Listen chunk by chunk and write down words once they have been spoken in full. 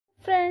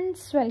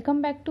Friends,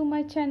 welcome back to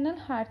my channel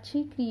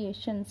Harji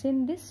Creations.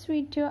 In this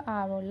video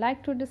I would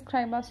like to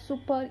describe a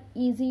super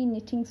easy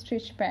knitting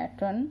stitch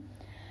pattern.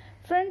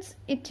 Friends,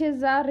 it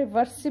is a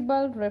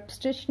reversible rib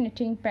stitch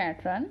knitting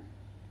pattern.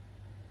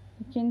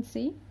 You can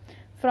see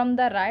from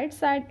the right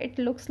side it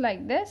looks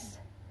like this,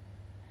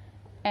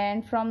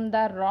 and from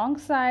the wrong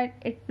side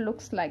it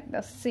looks like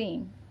the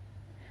same.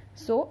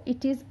 So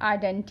it is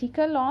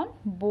identical on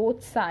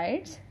both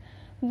sides.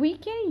 We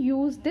can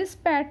use this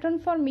pattern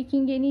for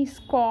making any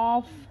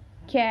scarf,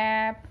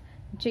 cap,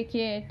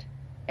 jacket,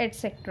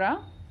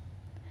 etc.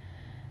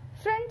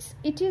 Friends,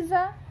 it is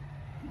a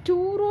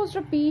 2 rows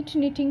repeat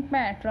knitting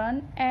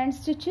pattern, and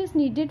stitches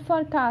needed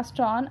for cast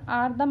on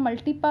are the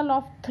multiple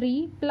of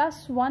 3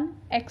 plus 1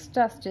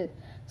 extra stitch.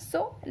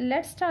 So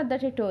let's start the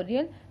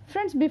tutorial.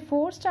 Friends,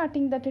 before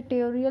starting the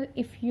tutorial,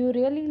 if you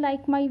really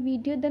like my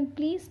video, then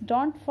please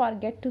don't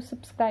forget to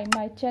subscribe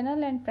my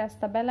channel and press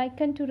the bell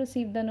icon to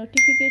receive the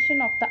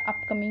notification of the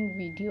upcoming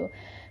video.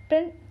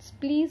 Friends,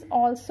 please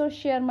also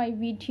share my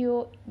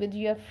video with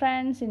your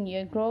friends in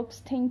your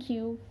groups. Thank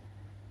you.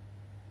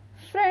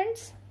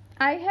 Friends,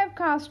 I have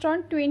cast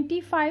on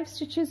 25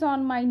 stitches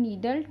on my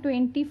needle,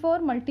 24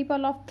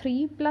 multiple of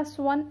 3 plus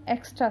 1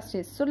 extra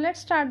stitch. So let's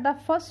start the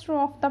first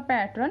row of the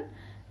pattern.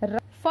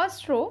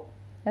 First row,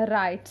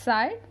 right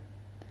side,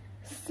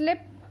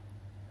 slip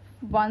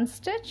 1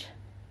 stitch,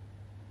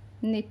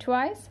 knit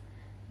twice,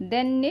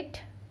 then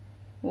knit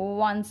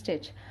 1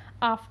 stitch.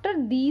 After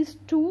these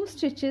 2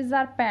 stitches,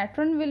 our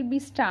pattern will be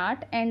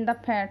start, and the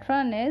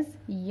pattern is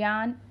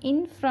yarn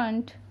in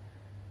front,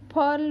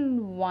 purl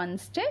 1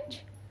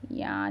 stitch,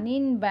 yarn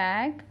in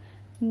back,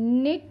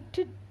 knit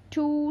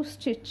 2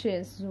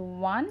 stitches,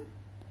 1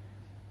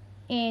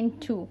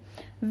 and 2.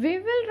 We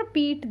will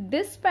repeat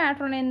this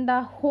pattern in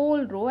the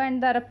whole row,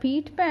 and the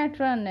repeat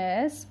pattern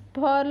is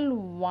purl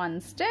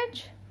 1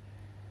 stitch,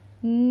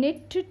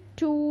 knit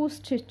 2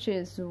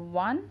 stitches,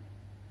 1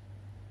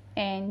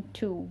 and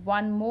 2.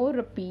 One more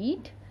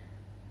repeat,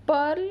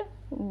 purl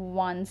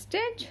 1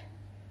 stitch,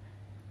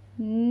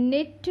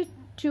 knit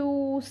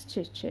 2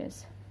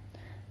 stitches.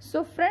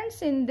 So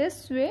friends, in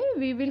this way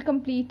we will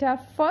complete our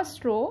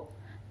first row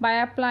by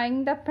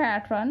applying the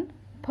pattern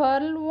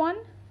purl 1,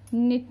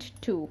 knit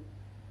 2.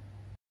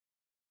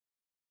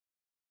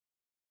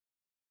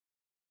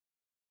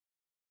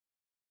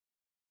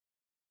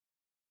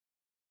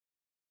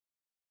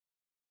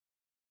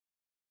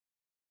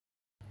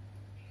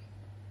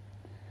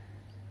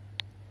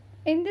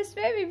 In this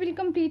way we will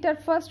complete our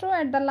first row.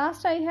 At the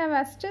last I have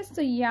a stitch,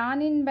 so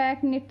yarn in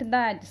back, knit the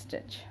edge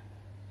stitch.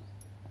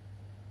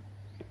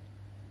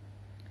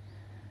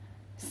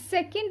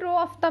 Second row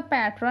of the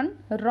pattern,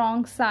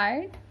 wrong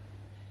side,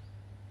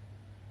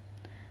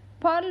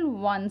 purl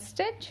 1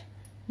 stitch,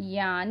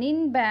 yarn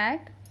in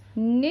back,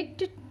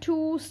 knit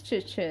 2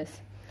 stitches.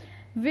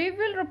 We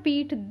will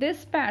repeat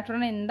this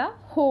pattern in the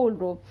whole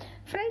row.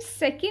 Friends,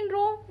 second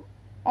row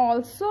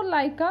also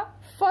like a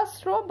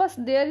first row, but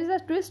there is a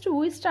twist.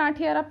 We start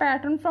here a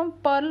pattern from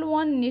purl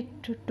 1, knit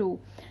 2.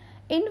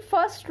 In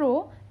first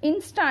row,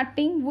 in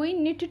starting we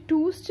knit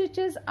 2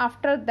 stitches.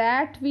 After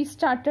that we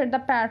started the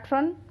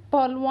pattern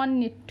purl 1,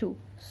 knit 2.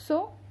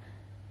 So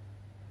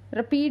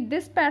repeat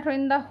this pattern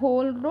in the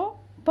whole row.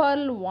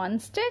 Purl 1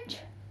 stitch,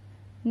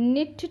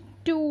 knit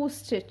 2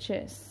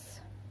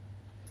 stitches,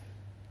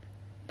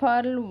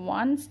 purl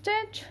 1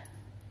 stitch,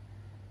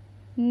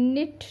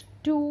 knit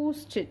 2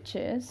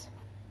 stitches.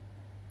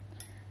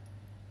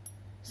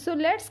 So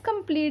let's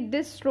complete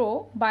this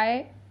row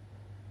by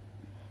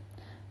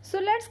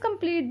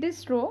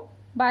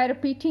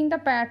repeating the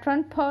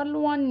pattern purl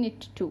 1,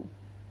 knit 2.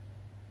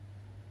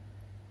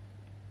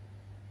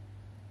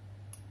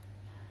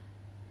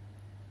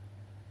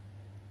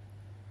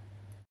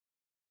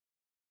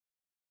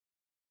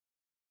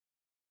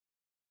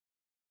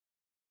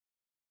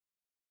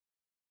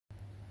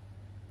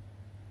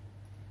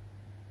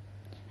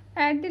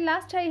 At the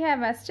last I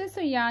have a stitch,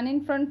 so yarn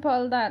in front,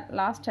 purl the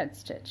last head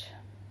stitch.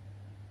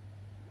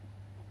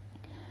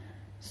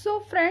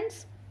 So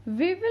friends,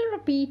 we will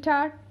repeat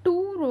our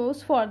 2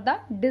 rows for the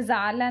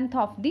desired length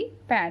of the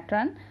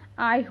pattern.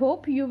 I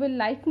hope you will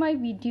like my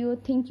video.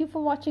 Thank you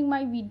for watching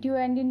my video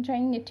and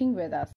enjoying knitting with us.